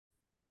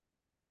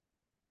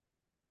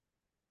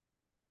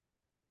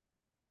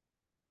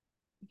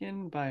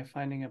Begin by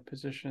finding a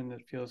position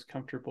that feels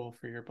comfortable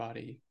for your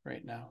body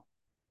right now.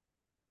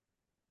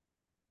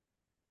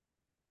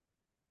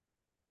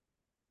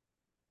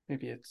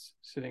 Maybe it's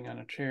sitting on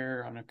a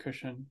chair, on a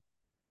cushion.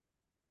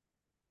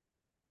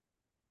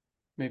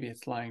 Maybe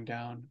it's lying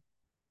down.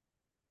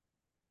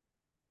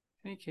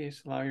 In any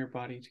case, allow your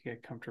body to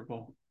get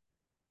comfortable.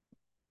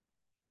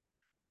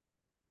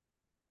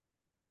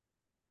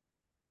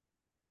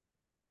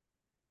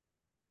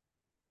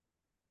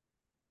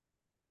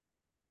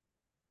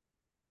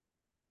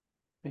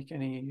 Make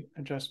any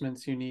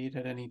adjustments you need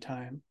at any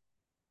time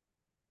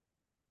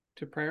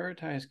to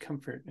prioritize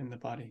comfort in the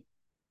body.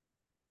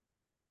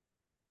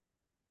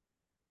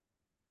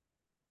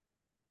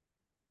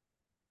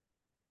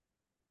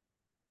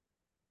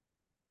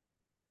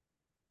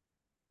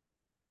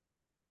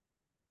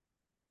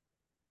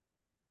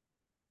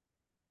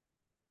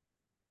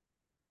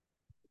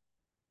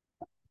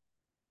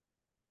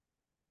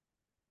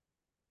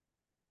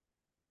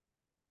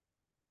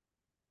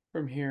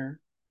 From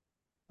here,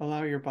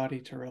 allow your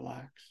body to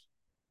relax.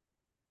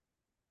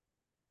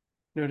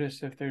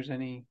 Notice if there's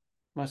any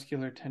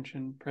muscular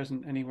tension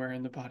present anywhere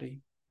in the body.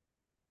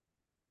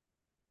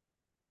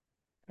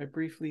 By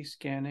briefly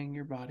scanning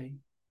your body,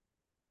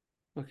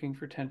 looking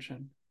for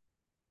tension,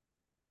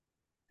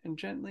 and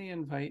gently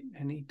invite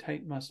any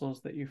tight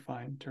muscles that you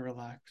find to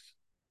relax,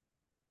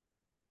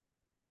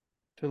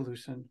 to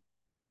loosen,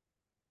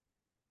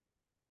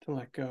 to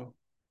let go.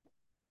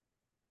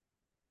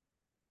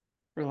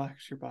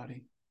 Relax your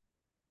body.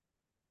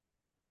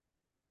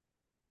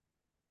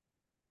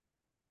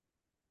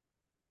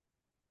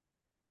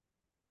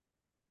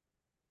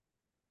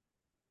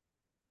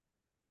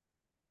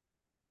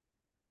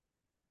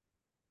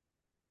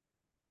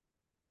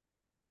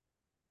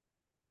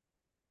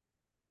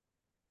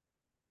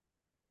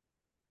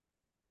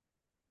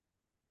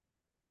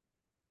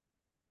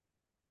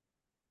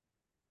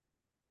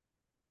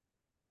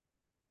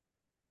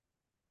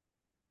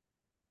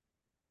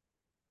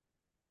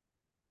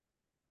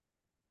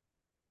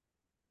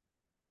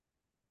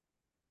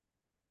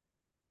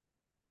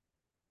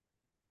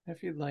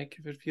 If you'd like,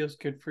 if it feels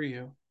good for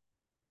you,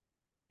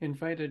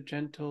 invite a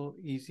gentle,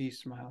 easy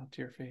smile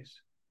to your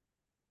face.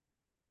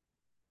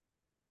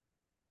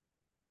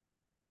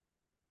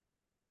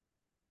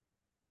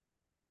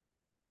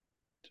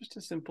 Just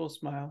a simple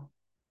smile.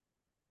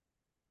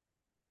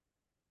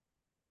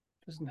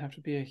 Doesn't have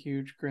to be a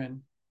huge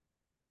grin.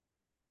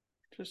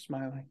 Just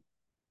smiling.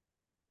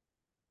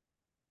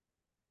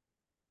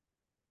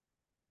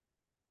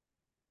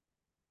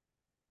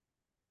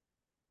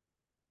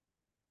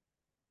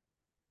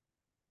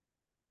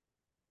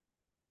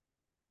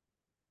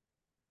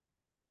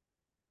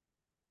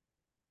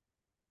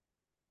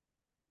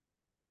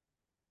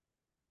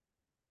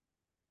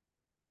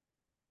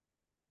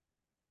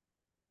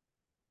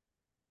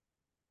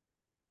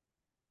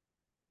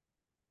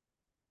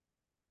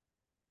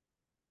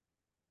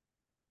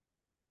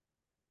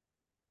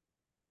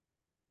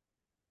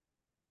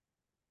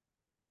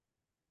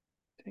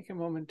 Take a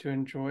moment to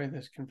enjoy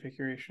this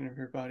configuration of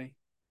your body,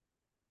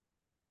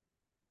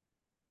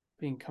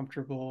 being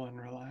comfortable and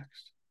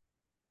relaxed,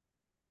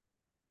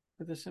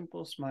 with a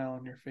simple smile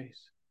on your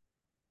face.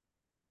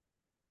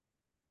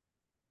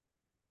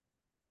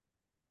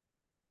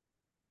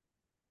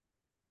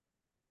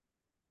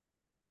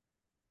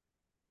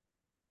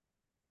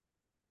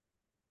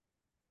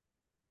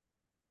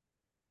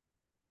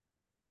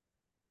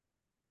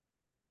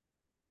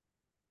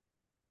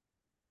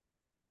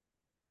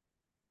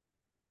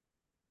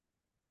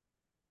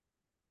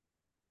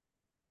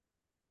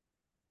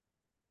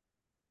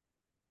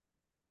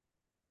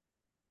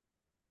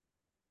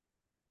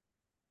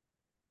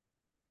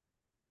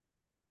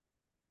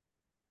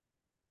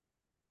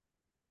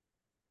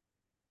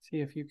 See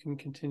if you can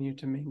continue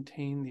to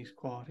maintain these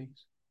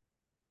qualities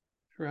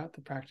throughout the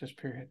practice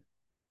period,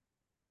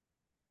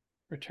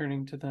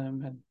 returning to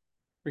them and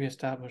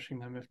reestablishing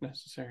them if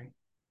necessary.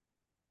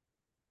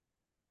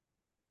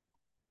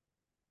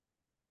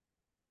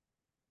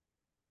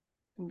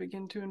 And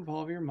begin to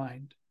involve your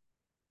mind,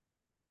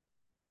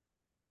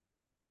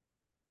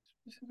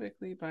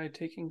 specifically by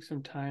taking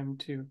some time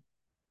to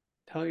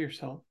tell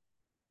yourself,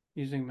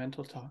 using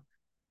mental talk,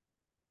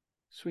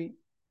 sweet,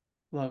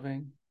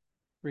 loving,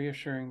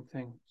 reassuring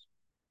things.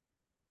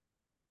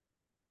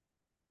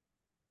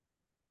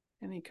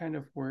 Any kind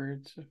of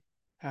words of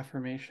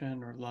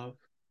affirmation or love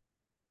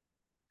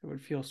that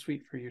would feel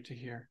sweet for you to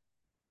hear.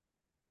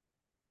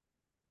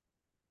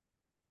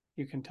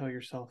 You can tell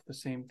yourself the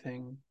same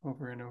thing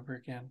over and over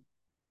again.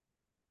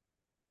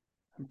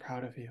 I'm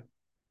proud of you.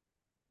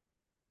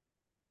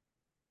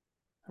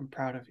 I'm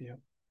proud of you.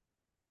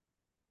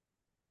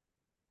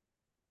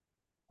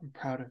 I'm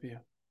proud of you.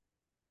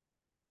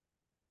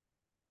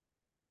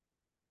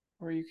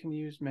 Or you can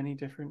use many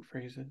different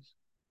phrases,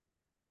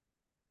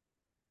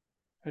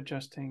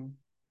 adjusting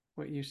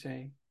what you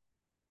say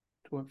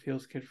to what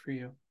feels good for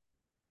you.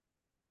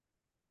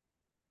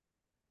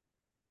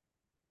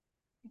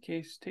 In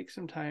case, take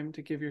some time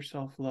to give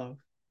yourself love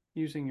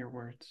using your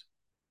words.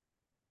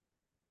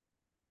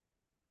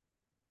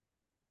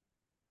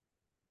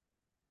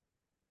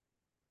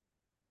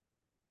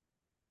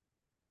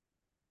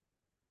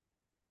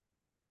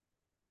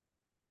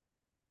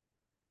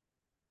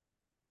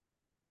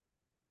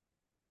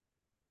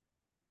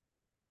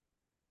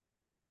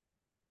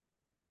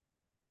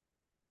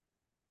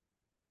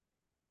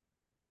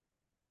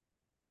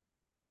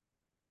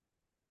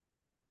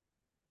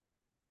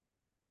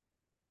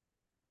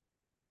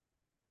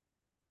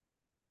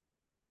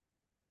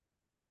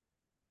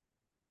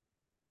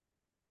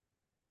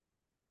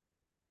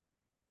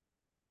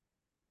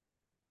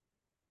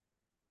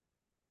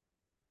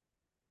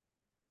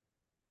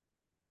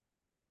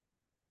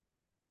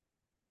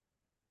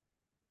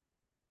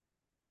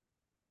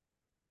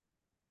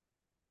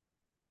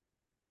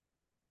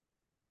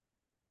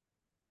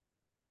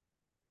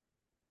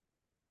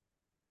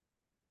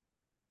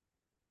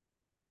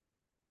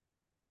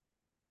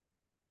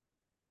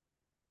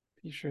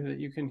 Be sure that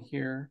you can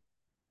hear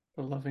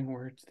the loving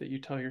words that you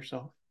tell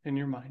yourself in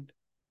your mind.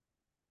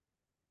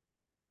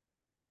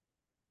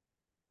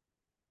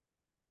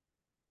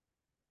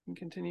 And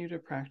continue to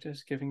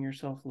practice giving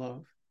yourself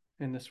love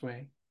in this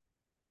way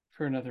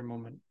for another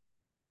moment.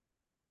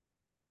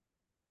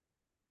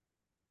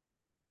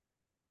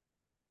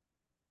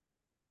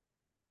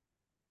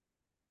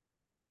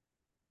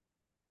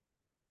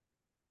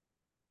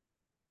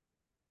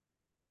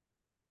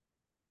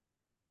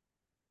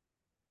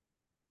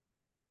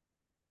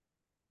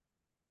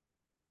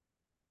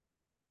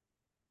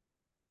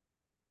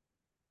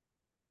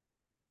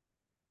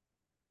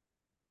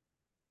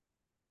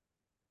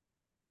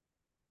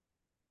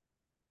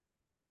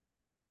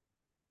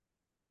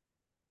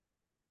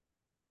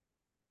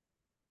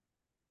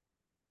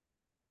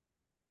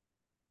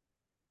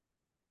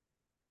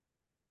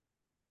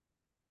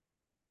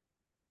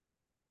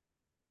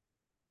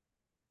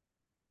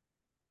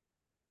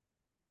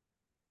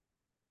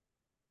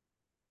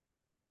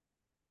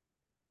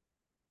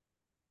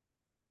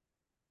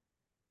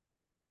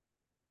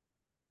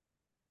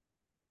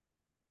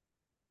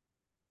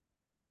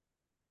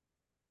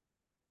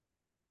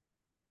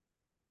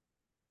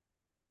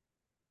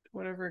 To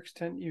whatever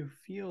extent you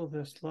feel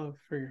this love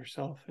for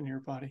yourself and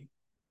your body,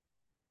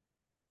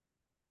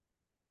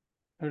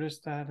 notice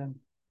that and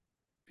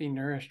be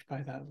nourished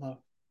by that love.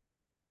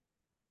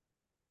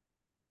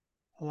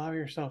 Allow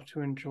yourself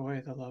to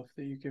enjoy the love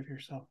that you give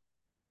yourself.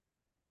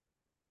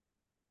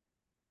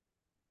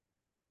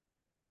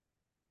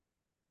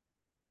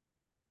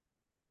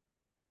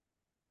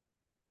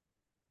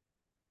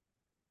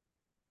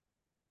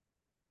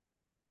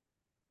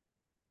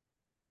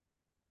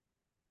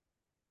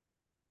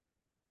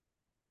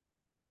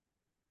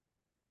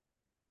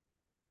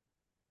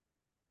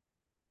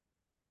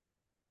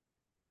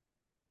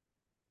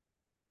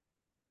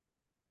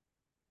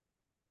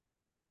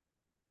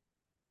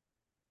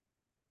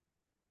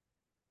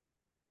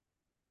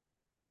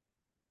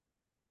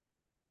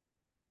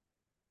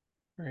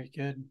 Very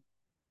good.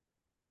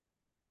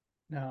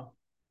 Now,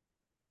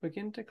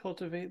 begin to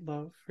cultivate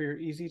love for your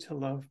easy to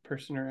love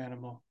person or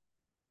animal,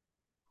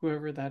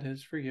 whoever that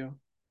is for you.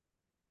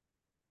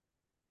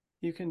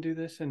 You can do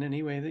this in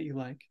any way that you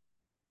like.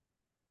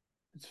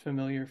 It's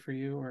familiar for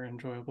you or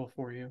enjoyable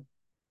for you,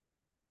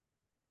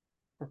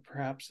 or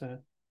perhaps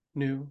a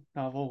new,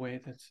 novel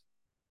way that's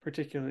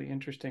particularly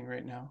interesting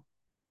right now.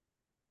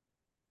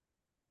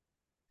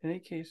 In any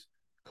case,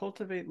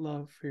 cultivate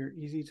love for your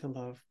easy to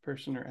love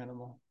person or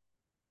animal.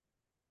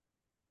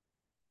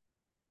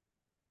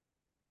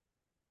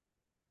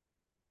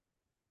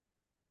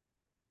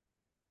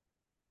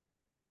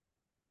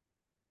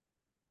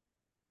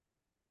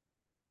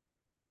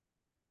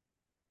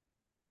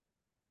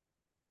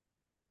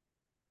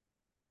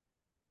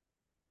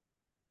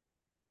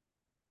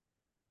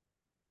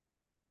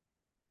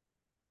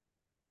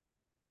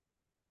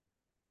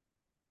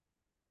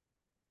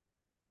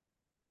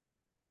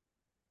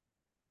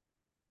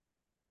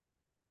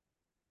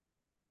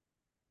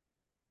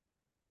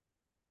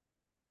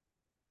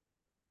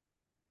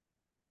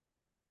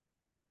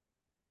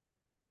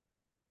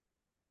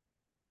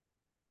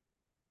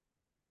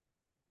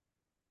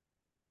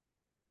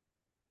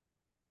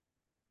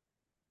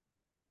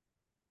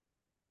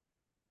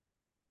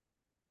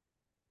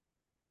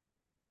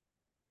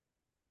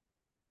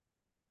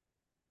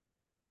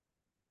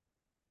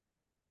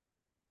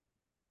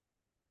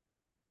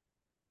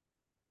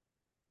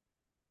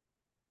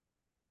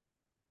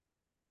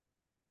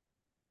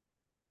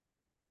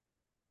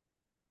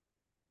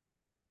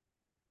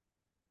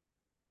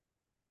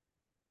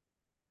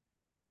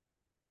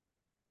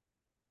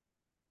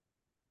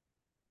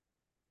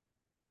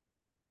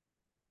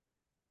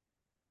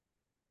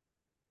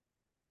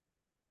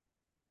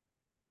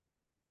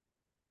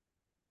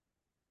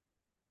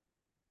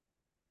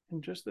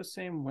 In just the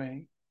same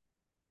way,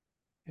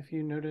 if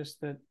you notice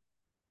that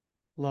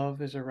love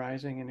is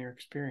arising in your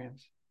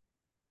experience,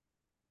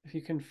 if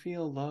you can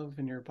feel love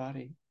in your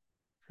body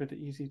for the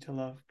easy to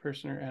love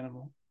person or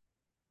animal,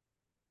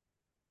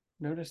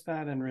 notice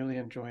that and really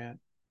enjoy it.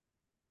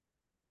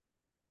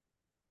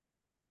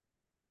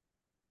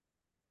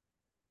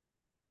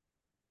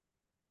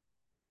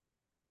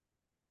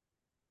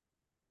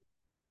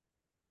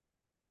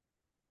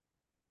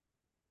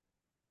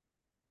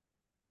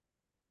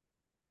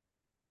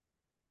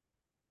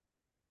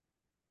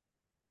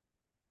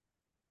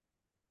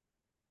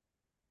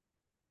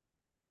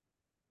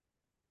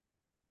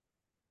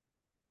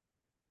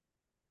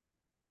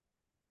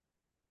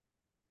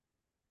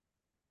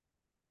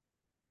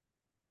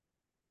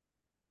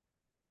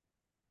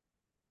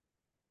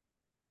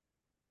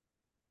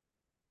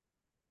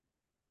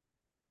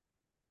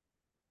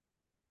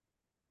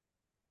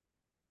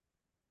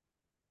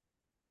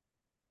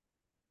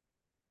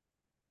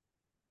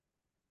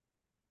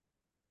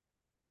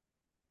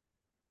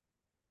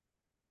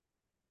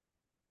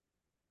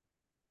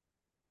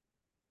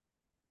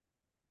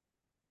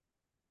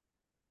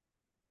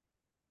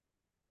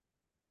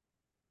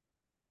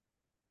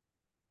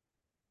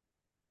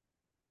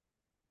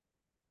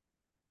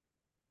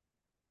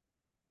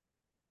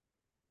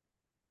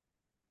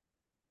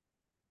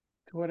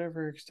 To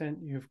whatever extent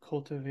you've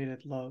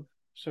cultivated love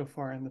so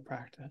far in the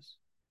practice,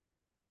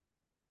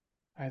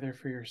 either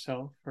for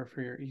yourself or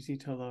for your easy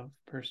to love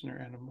person or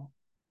animal,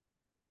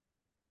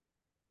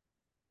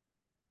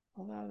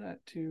 allow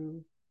that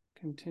to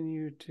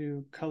continue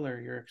to color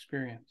your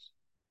experience.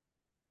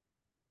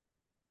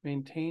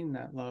 Maintain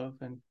that love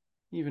and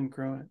even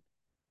grow it.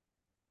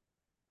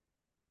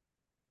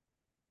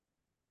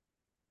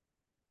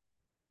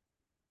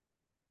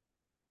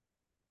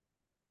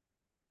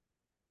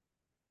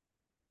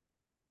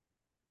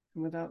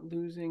 And without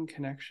losing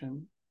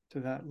connection to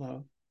that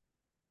love,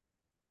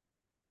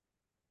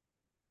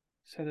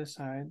 set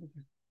aside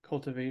the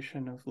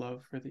cultivation of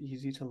love for the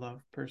easy to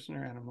love person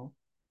or animal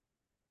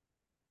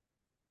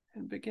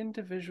and begin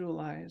to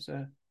visualize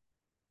a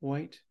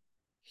white,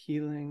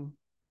 healing,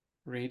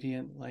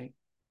 radiant light.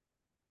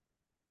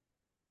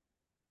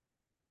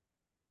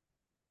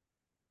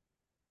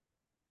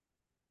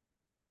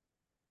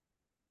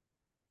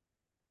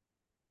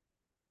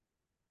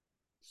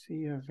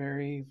 See a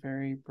very,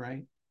 very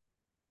bright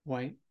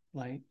white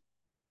light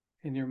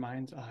in your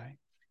mind's eye.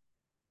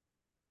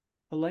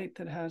 A light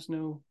that has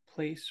no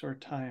place or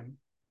time,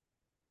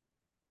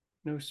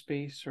 no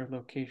space or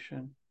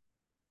location.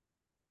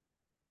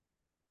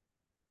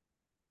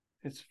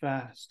 It's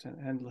vast and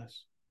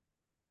endless.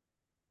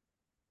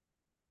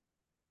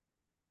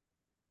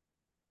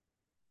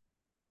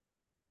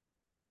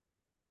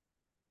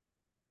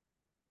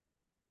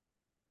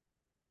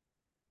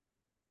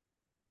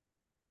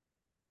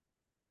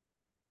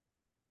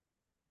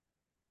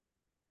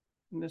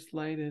 And this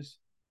light is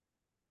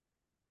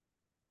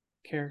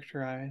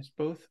characterized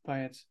both by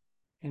its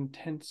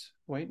intense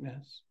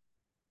whiteness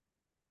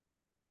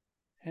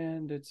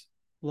and its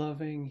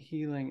loving,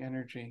 healing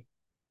energy.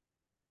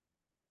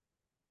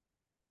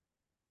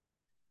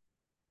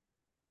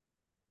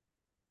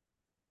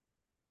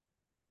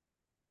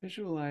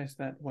 Visualize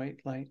that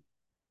white light,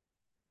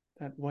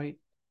 that white,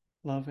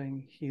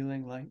 loving,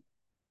 healing light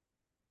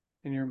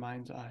in your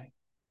mind's eye.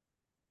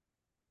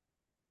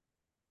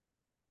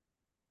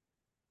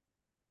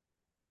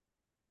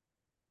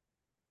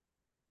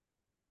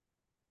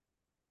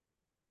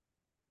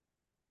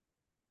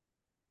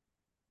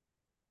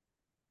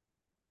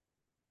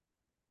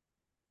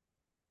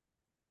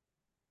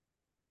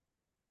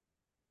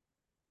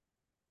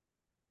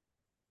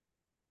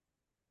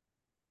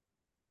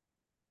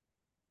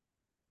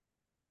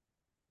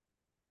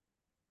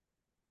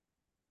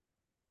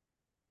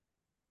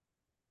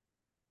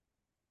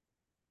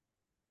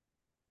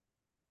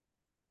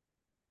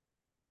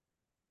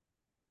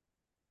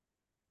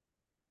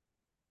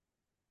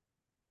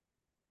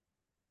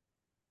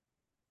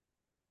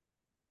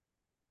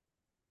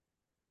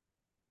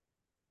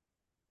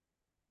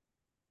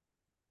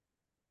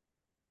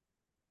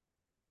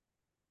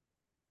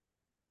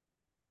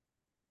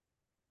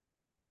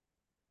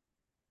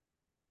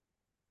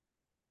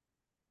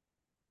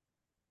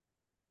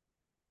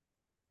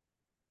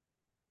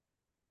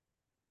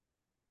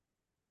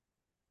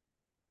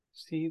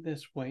 See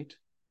this white,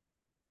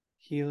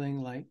 healing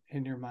light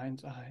in your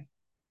mind's eye,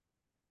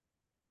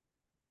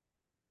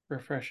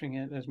 refreshing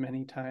it as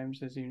many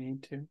times as you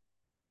need to.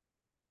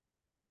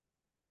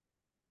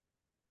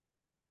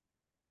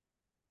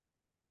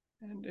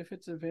 And if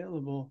it's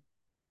available,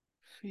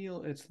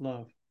 feel its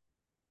love,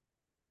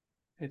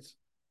 its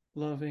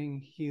loving,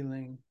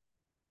 healing,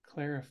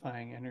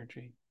 clarifying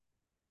energy.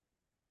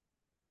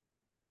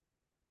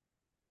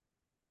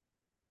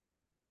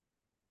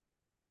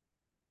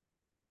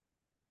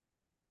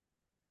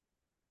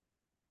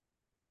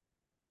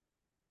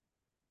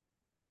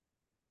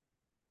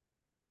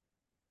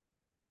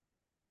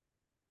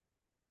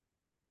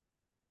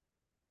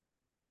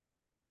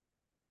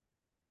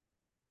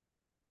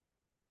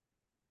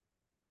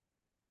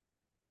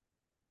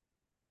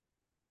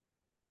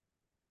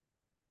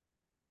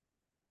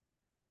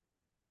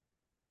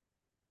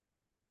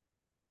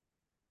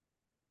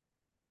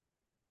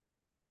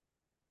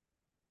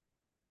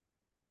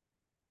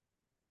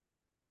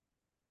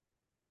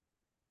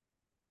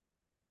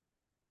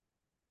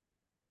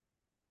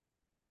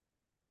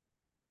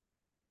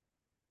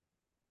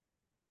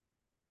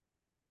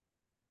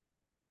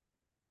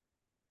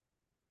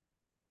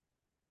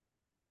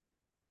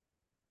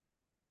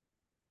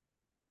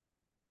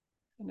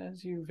 And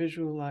as you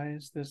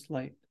visualize this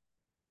light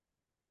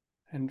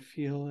and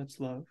feel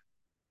its love,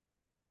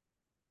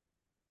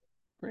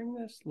 bring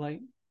this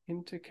light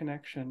into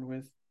connection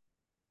with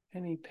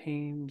any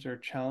pains or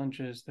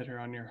challenges that are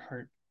on your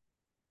heart.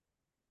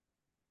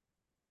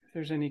 If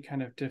there's any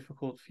kind of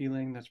difficult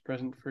feeling that's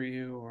present for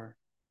you or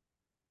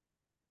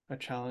a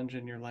challenge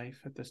in your life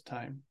at this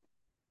time,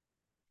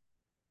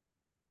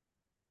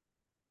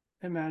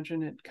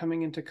 imagine it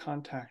coming into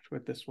contact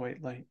with this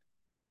white light.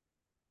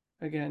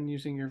 Again,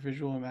 using your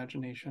visual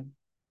imagination.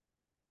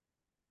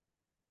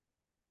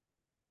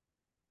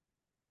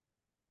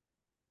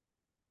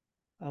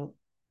 I'll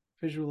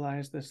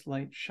visualize this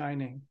light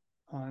shining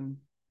on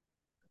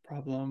the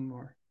problem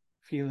or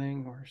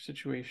feeling or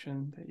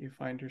situation that you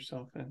find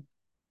yourself in.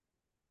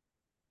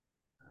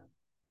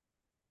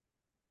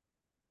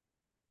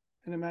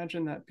 And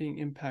imagine that being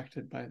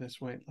impacted by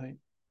this white light,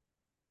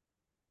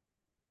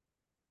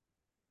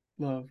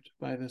 loved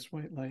by this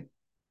white light,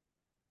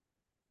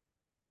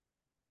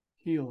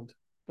 healed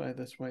by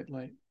this white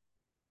light.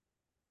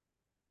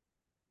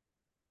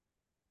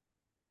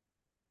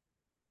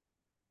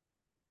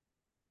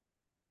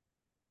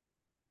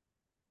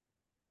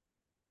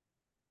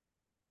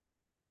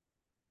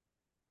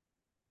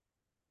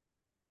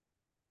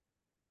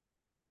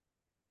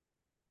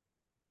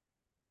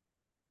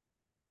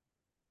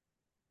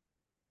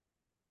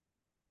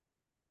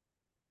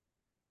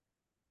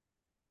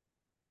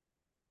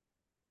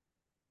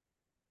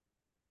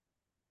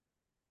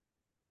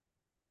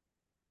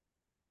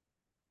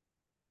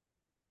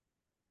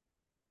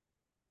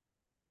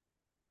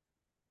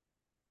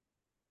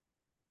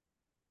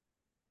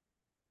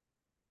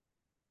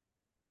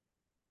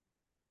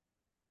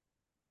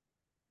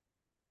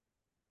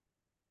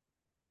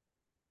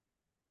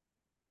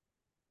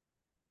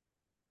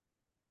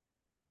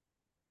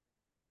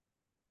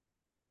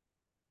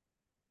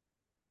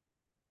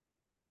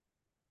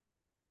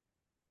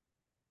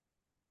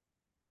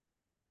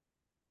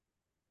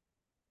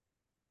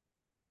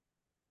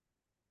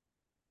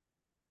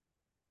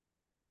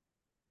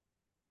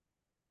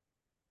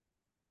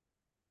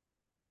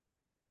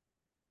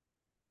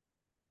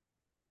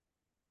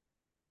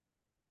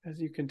 As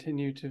you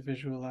continue to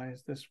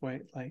visualize this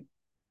white light,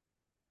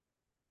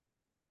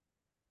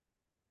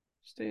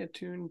 stay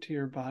attuned to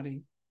your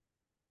body,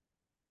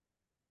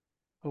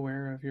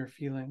 aware of your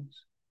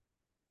feelings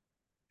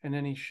and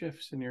any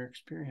shifts in your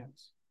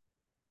experience.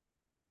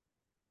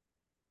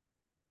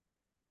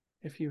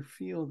 If you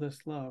feel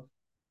this love,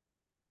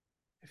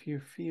 if you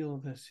feel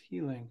this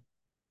healing,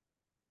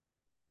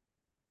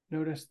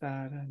 notice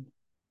that and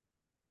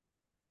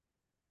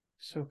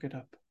soak it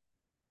up.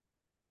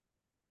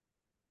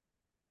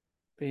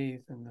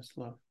 Bathe in this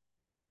love,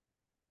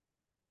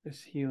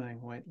 this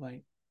healing white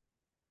light.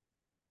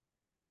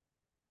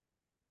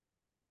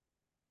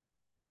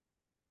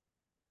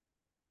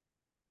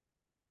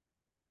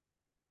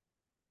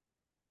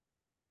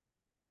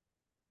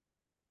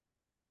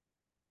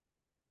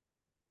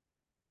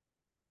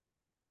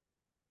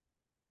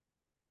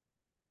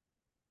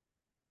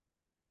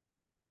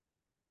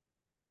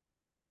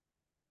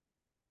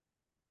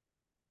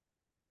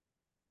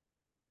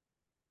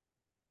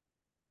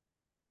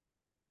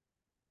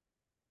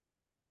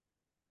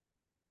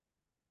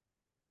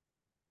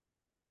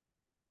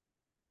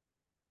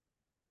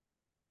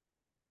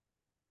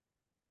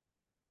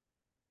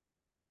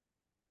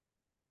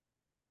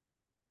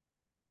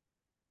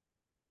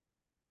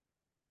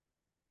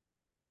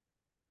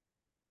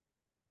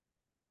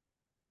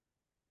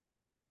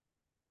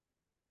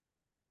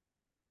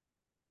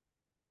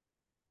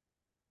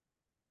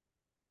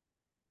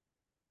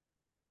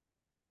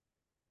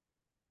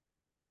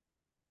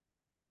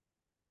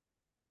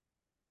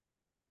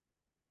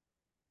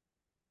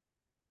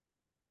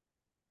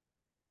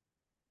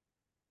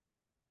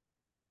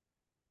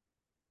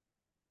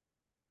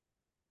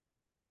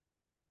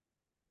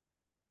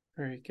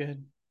 Very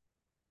good.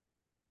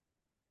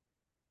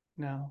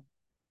 Now,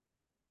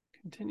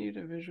 continue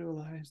to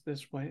visualize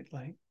this white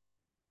light,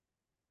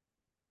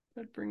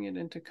 but bring it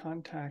into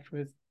contact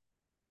with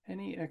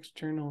any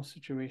external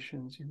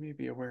situations you may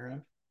be aware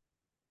of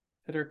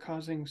that are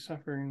causing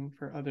suffering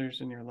for others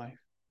in your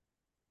life.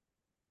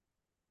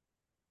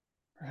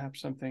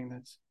 Perhaps something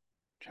that's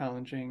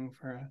challenging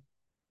for a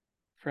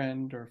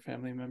friend or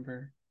family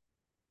member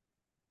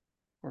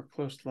or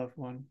close loved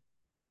one.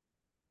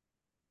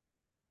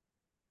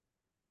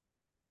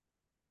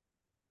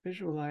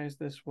 Visualize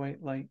this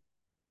white light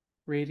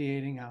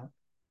radiating out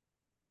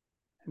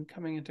and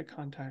coming into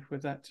contact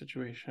with that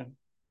situation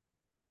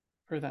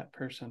for that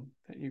person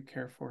that you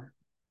care for.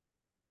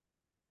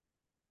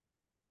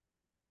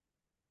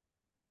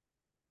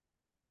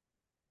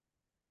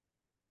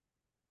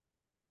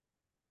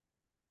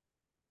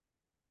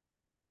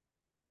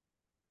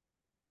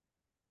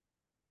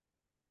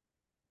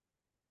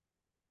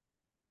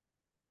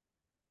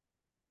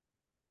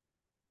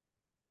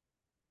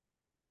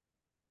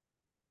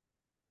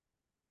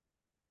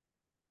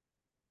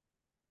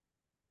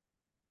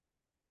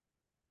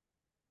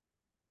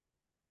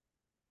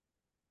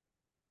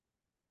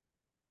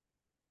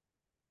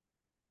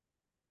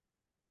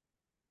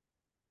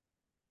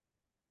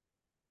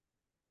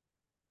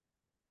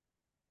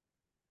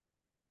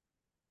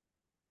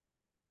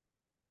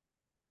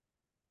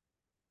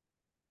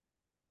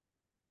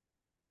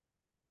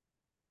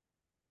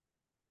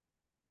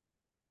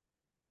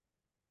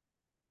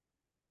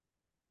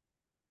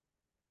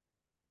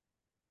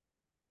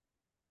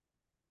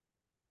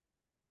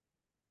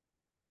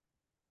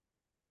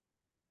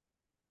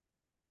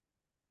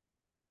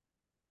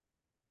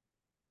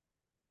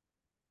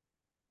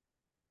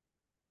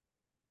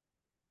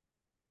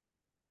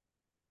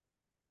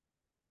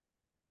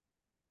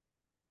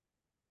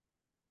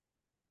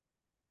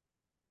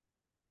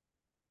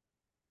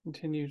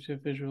 Continue to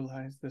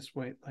visualize this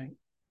white light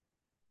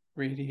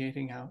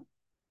radiating out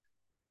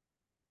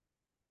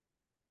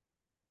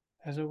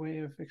as a way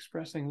of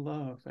expressing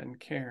love and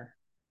care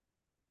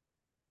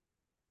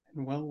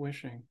and well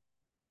wishing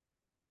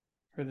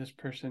for this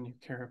person you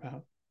care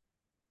about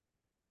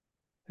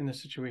in the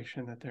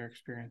situation that they're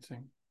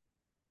experiencing.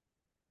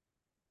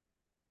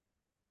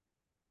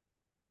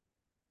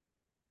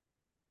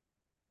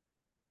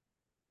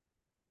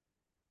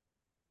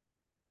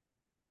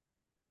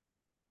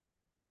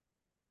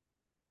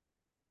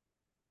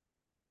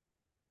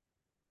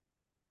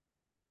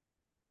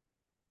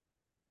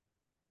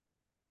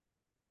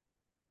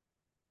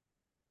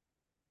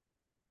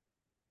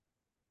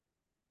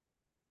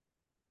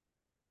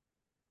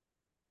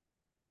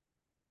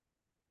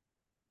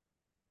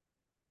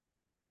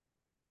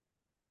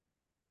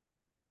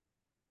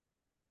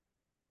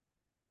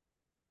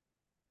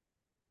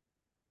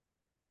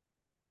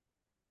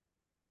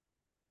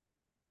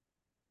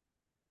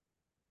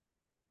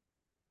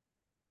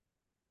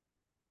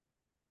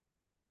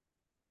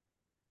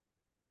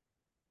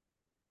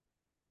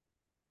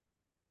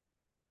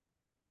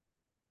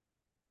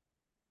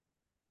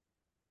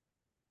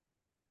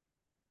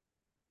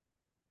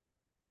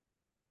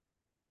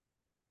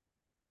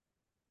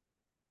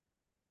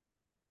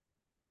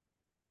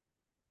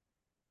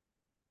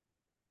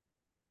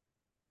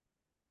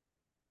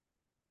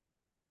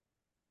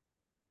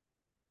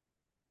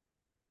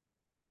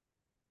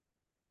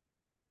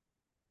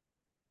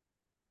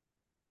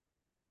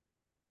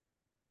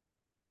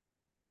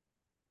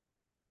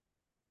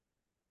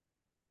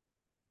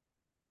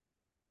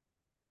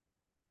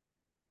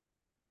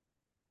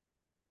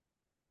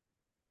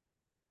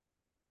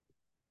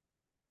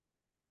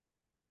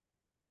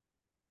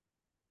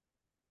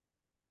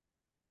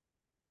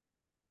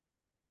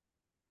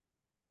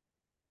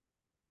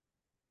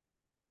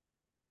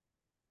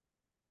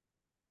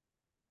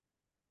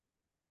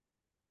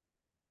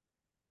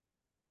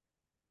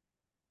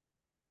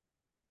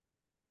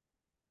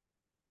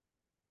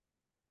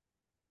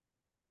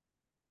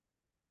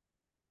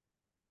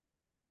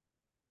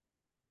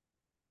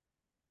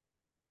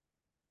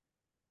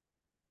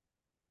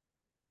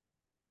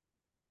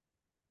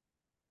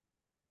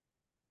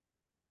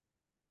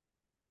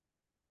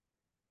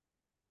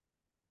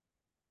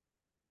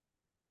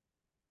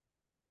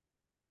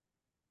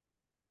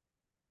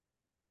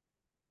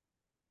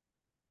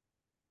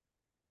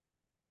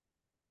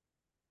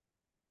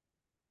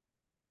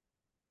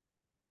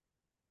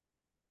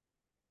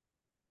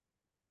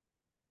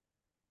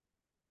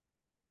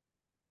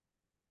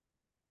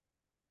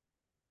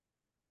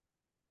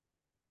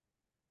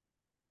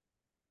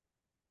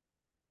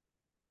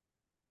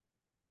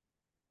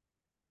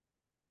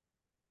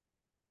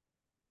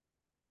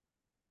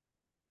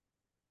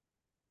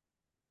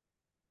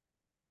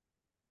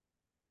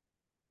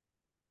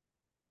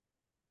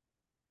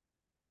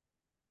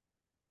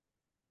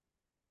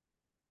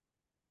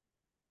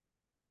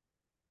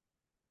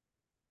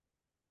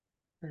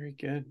 Very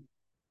good.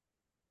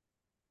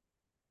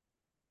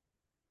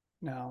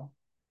 Now,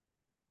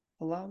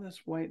 allow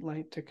this white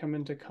light to come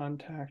into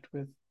contact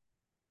with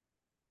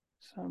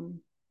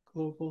some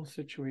global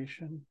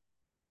situation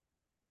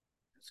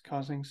that's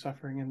causing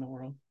suffering in the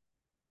world,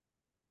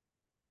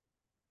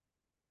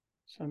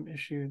 some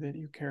issue that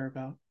you care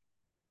about,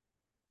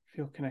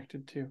 feel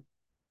connected to.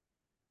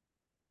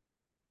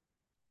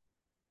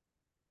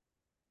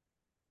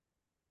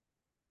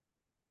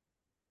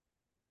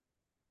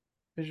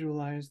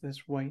 Visualize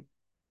this white,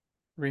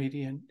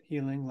 radiant,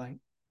 healing light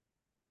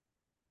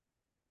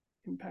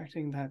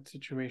impacting that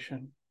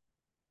situation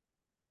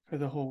for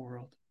the whole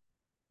world.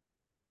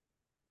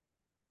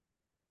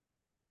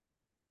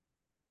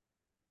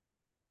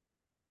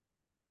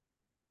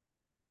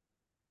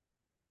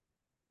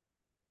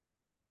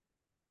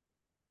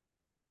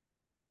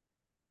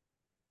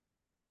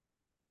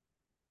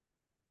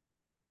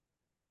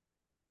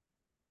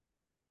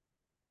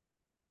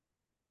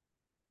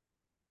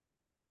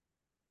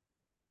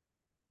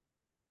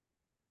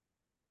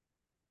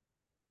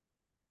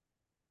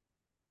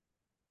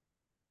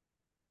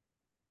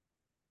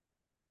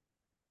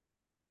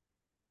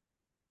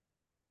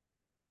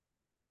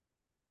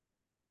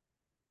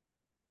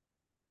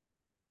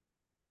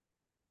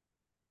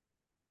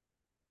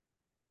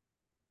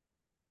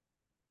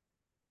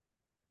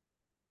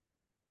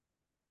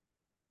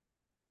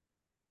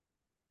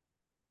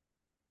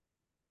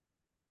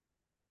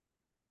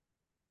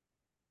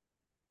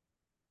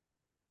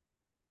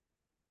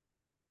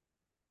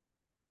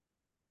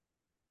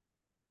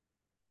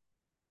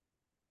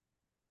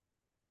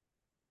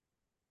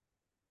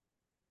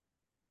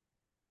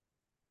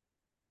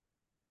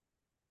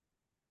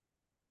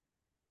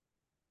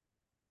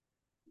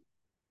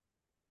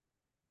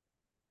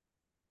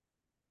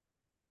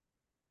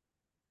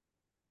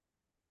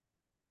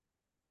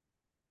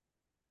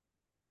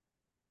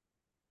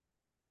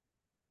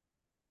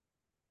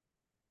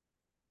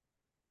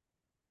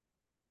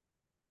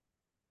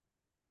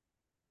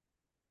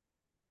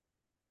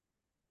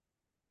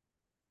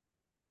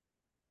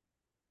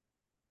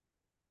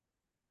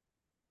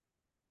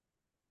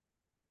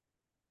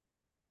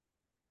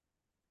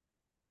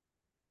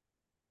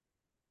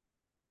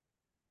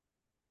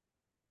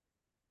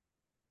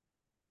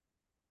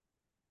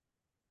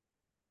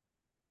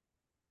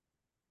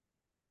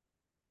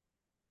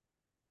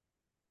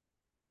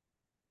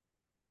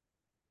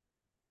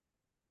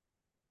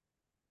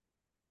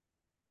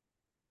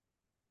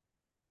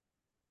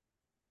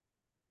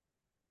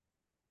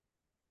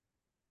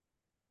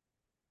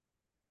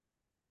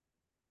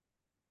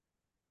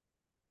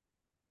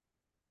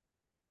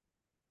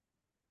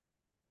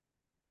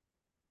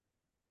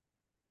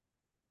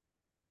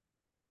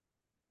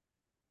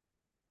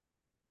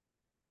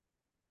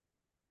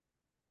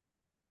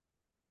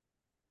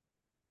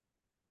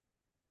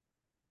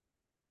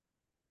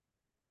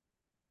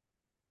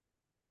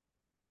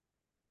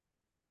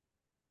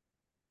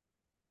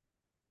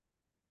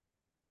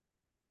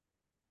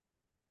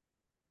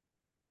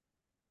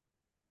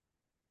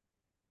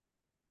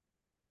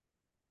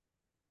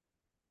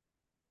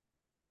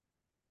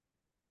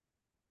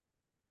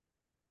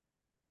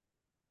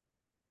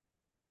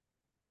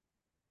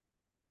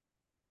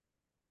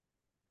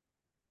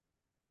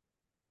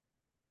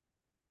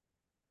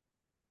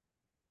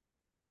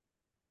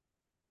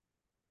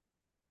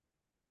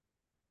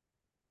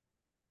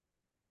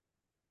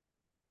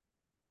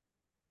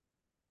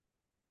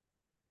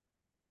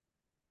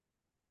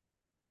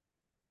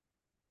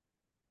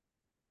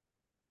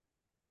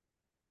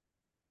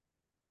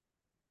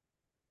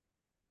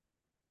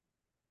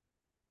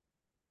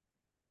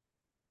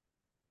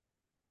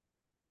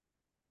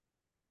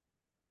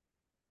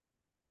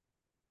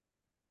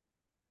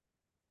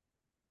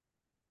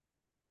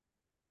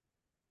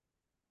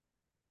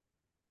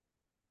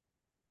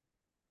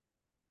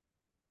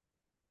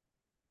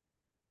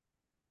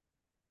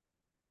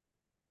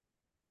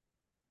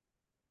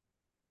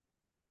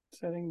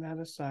 setting that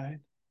aside,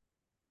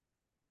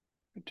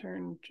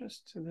 return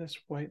just to this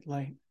white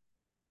light,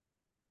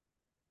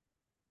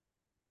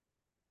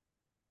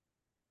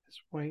 this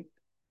white,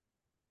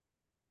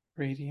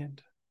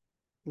 radiant,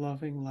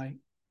 loving light,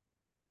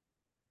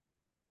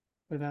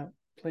 without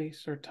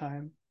place or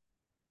time,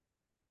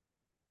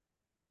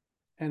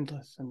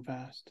 endless and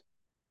vast.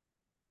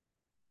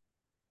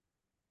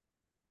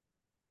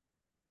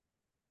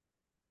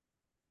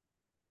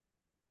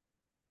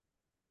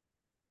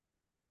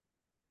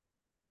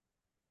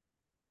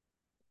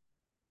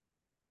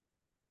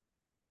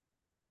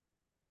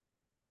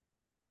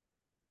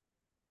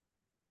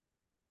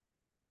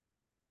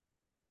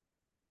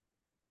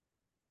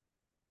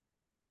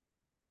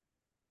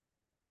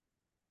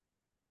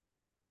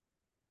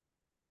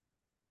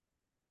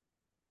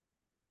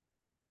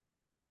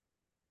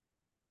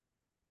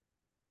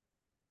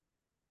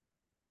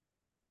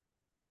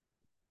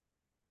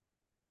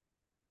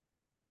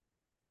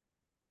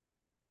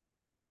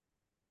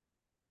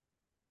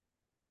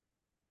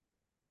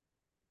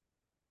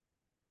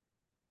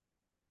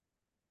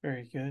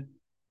 Very good.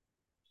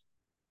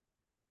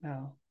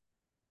 Now,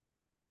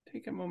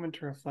 take a moment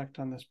to reflect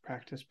on this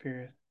practice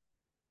period.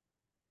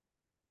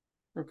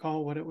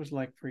 Recall what it was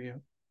like for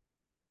you.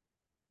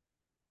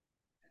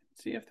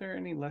 See if there are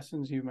any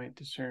lessons you might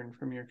discern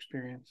from your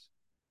experience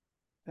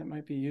that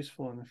might be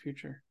useful in the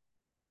future.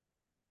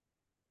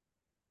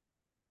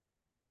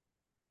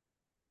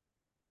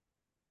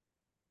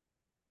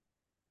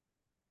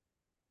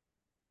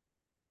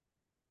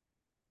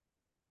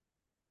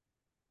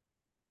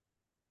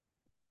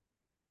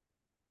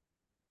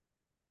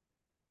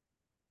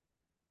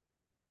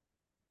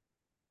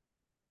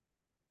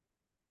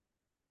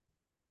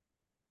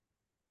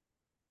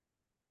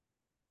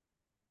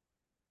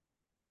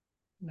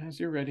 And as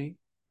you're ready,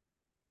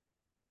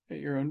 at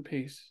your own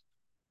pace,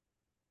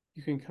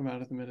 you can come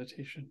out of the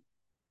meditation.